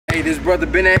Hey, this brother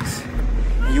Ben X,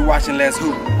 and you watching Let's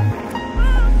Hoop.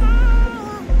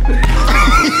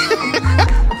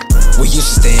 We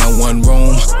used to stay in one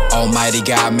room, Almighty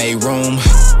God made room.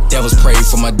 Devils prayed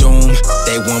for my doom,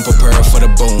 they weren't prepared for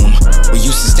the boom. We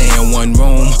used to stay in one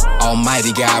room,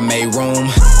 Almighty God made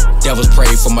room. Devils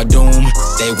prayed for my doom,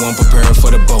 they weren't prepared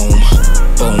for the boom.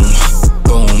 Boom,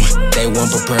 boom, they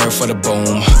weren't prepared for the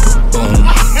boom. Boom,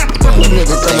 boom,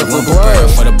 they weren't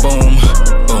prepared for the boom.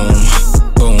 Boom,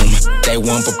 boom, they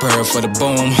weren't prepared for the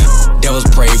boom. Devils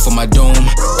prayed for my doom,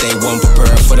 they weren't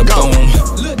prepared for the boom.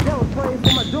 Devils prayed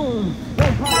for my doom, they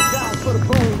apologize for the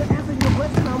boom. To answer your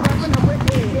question, I'm rapping, I'm ready.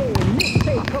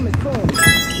 Mixtape coming soon.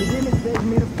 You didn't expect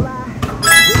me to fly.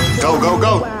 Go, go,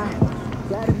 go.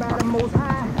 Guided by the Most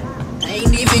High. I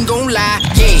ain't even gon' lie,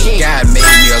 yeah. God made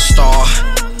me a star,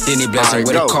 then he blessed me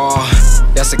with a car.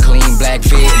 That's a clean black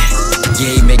fit,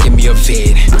 yeah, he making me a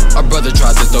fit. My brother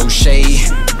tried to throw shade,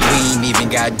 we ain't even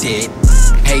got dead.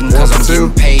 Hating cause I'm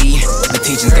getting paid, the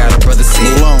teachers got a brother said.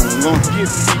 Move on.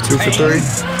 2 for 3.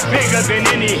 Bigger than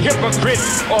any hypocrite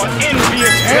or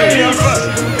envious hater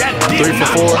that did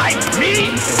not like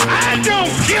me. I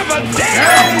don't give a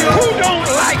damn who don't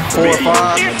like 4 or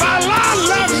 5. me. If Allah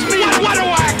loves me, what do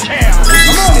I care? We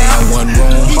used to stay in one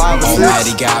room,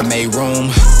 Almighty God made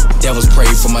room. Devils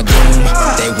prayed for my doom,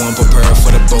 they weren't prepared for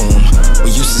the boom.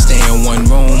 We used to stay in one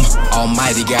room,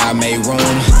 Almighty God made room.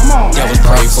 Devils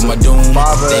prayed for my doom,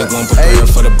 they weren't prepared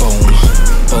for the boom.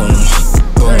 Boom,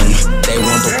 boom, they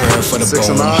weren't prepared for the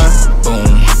boom. Boom,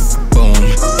 boom,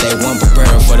 they weren't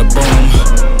prepared for the boom.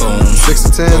 Boom, 6 to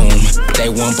 10. boom, they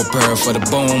weren't prepared for the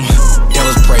boom.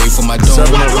 Devils prayed for my doom,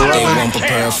 they weren't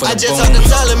prepared for the boom. I just had to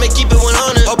tell him and keep it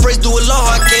 100. All praise to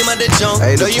Allah, I came out the junk.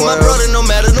 Know you my brother, no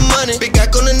matter the money. Big guy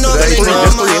on the north, they know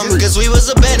I'm cause we was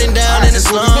abandoned down in the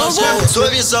slums.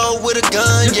 12 years old with a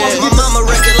gun, yeah. My mama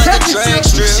wrecked like a drag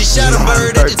strip. She shot a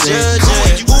bird at the judge,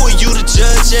 yeah. Who are you to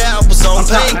judge, yeah? I was on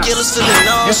painkillers, feeling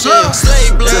nauseous.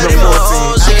 Slave blood in my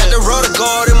arms, yeah. I got the rotor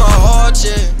guard in my heart,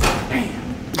 yeah.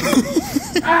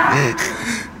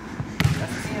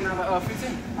 That's 10 out of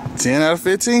 15. 10 out of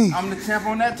 15. I'm the champ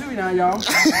on that too now, y'all.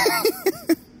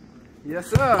 Yes,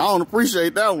 sir. I don't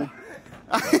appreciate that one.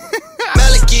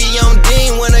 Maliki, I'm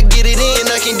Dean. When I get it in,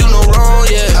 I can't do no wrong,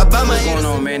 yeah. I buy my What's going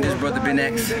on, man? This brother Ben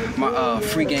X. My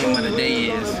free game of the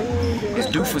day is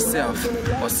do for self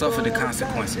or suffer the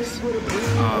consequences.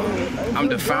 I'm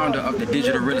the founder of the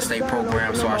digital real estate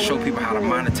program, so I show people how to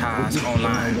monetize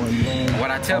online.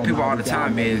 What I tell people all the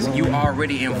time is you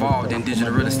already involved in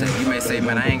digital real estate. You may say,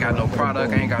 man, I ain't got no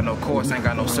product, I ain't got no course, I ain't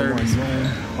got no service.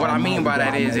 What I mean by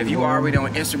that is if you already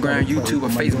on Instagram, YouTube, or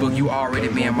Facebook, you already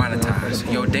being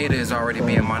monetized. Your data is already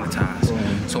being monetized.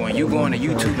 So when you go into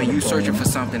YouTube and you searching for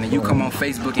something and you come on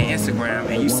Facebook and Instagram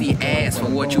and you see ads for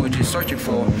what you were just searching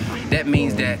for, that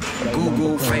means that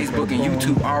Google, Facebook, and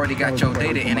YouTube already got your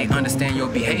data and they understand your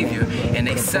behavior and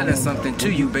they selling something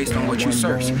to you based on what you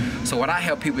search. So what I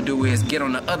help people do is get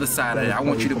on the other side of it. I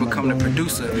want you to become the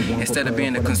producer instead of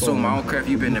being the consumer. I don't care if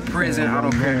you've been to prison, I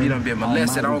don't care if you done been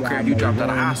molested, I don't care if you dropped out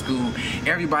of high school.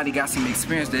 Everybody got some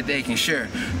experience that they can share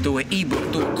through an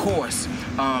ebook, through a course,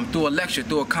 through a lecture,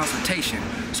 through a consultation.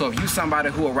 So if you somebody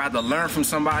who would rather learn from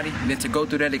somebody than to go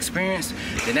through that experience,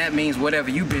 then that means whatever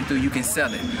you've been through, you can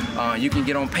sell it. You can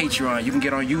get on Patreon, you can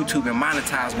get on YouTube and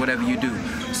monetize whatever you do.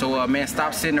 So man,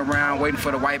 stop sitting around waiting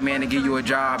for the white man to give you a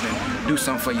job and do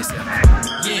something for yourself.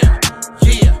 Yeah,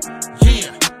 yeah,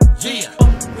 yeah, yeah,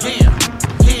 yeah,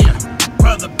 yeah,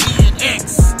 brother Ben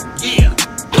X. Yeah,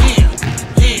 yeah,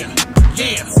 yeah,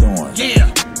 yeah,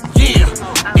 yeah, yeah.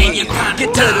 And you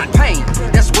get to the pain,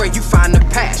 that's where you find the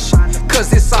passion.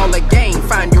 Cause it's all a game,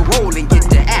 find your role and get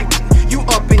to acting. You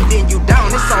up and then you down,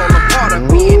 it's all a part of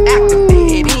being active. The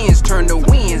head ends turn the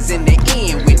wins in the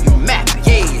end when you map it.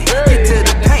 Yeah, get to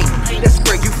the pain, that's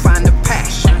where you find the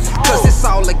passion. Cause it's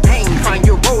all a game, find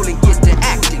your role and get to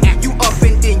acting. You up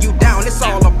and then you down, it's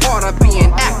all a part of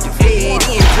being active. Head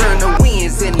end turn the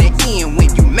wins in the end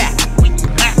when you map it.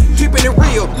 Keeping it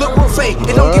real, look real fake,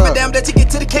 and don't give a damn that you get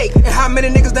to the cake. And how many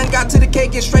niggas done got to the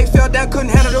cake and straight fell down, couldn't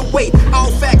handle the weight.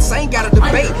 All facts, I ain't got a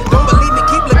debate. Don't believe me,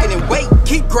 keep looking and wait.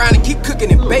 Keep grinding, keep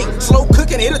cooking and bake. Slow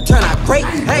cooking, it'll turn out great.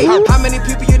 Hey, how many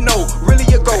people you know, really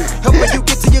your goal? Helping you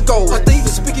get to your goal. Are they even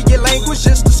speaking your language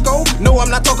just to scope? No, I'm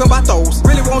not talking about those.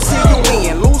 Really won't see you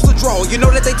win, lose the draw. You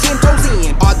know that they 10 toes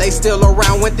in. Are they still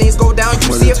around when things go down?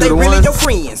 You see if they really your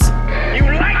friends. You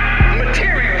like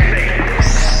material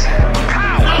things,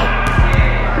 power,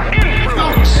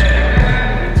 influence.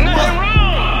 Nothing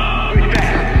wrong with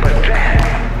that, but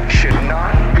that should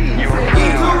not be your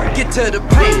Yeah, get to the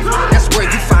pain, that's where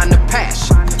you find the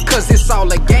passion. Cause it's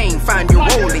all a game, find your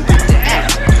role and get to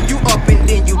action. You up and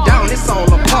then you down, it's all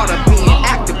a part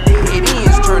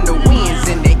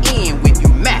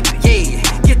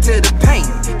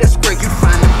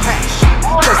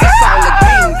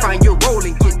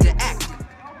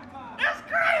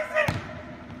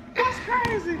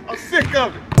sick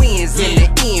of it. Wins in the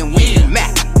end when you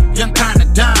map. Young kinda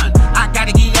done. I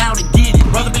gotta get out and get it.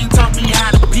 Brother been taught me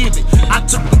how to pivot. I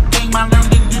took the game I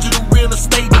learned in digital real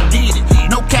estate and did it.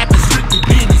 No cap is strictly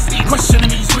business. Question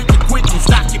enemies with the quickness.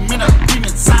 Document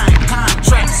agreements, sign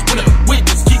contracts with a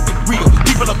witness. Keep it real.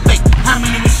 People are fake. How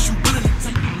many risks you willing to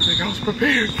take? I think I was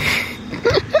prepared.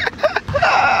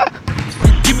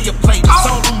 Give me a plate. It's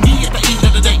all on me at the end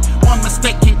of the day. One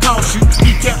mistake can cost you.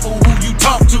 Be careful who you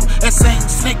talk to. That same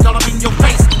snake all up in your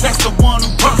face. That's the one who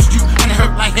burst you. And it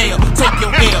hurt like hell. Take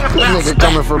your L. That nigga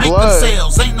coming for blood.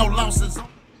 Ain't no losses.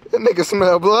 That nigga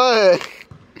smell blood.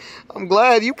 I'm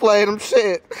glad you played him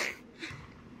shit.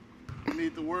 I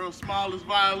need the world's smallest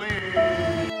violin.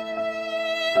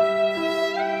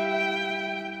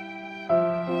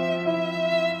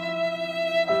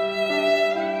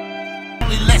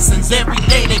 Lessons every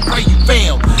day, they pray you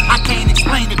fail. I can't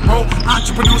explain it, bro.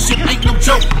 Entrepreneurship ain't no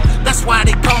joke. That's why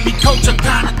they call me coach. I'm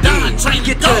kinda done. Train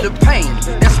Get to the pain,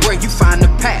 that's where you find the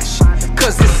passion.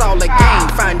 Cause it's all a game,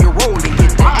 find your role and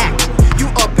get to action. You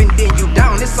up and then you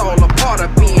down, it's all a part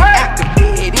of being active.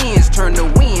 Dead ends turn to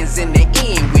wins in the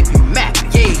end when you map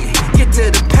it. Yeah, get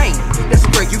to the pain, that's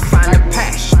where you find the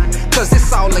passion. Cause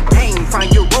it's all a game,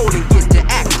 find your role and get to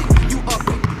action. You up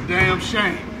and Damn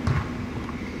shame.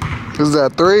 Is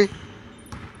that 3?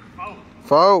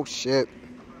 4? Shit.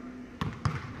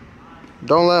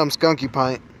 Don't let him skunk you,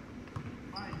 Pint.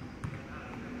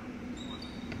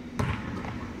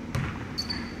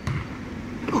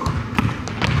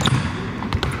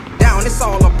 down, it's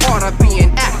all a part of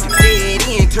being active. Dead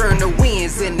end turn the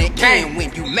wins in the end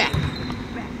when you map.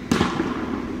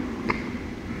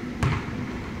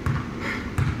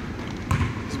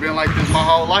 It's been like this my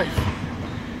whole life.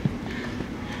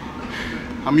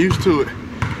 I'm used to it.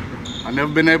 I've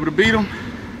never been able to beat them.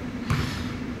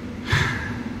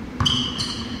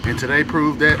 And today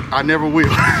proved that I never will.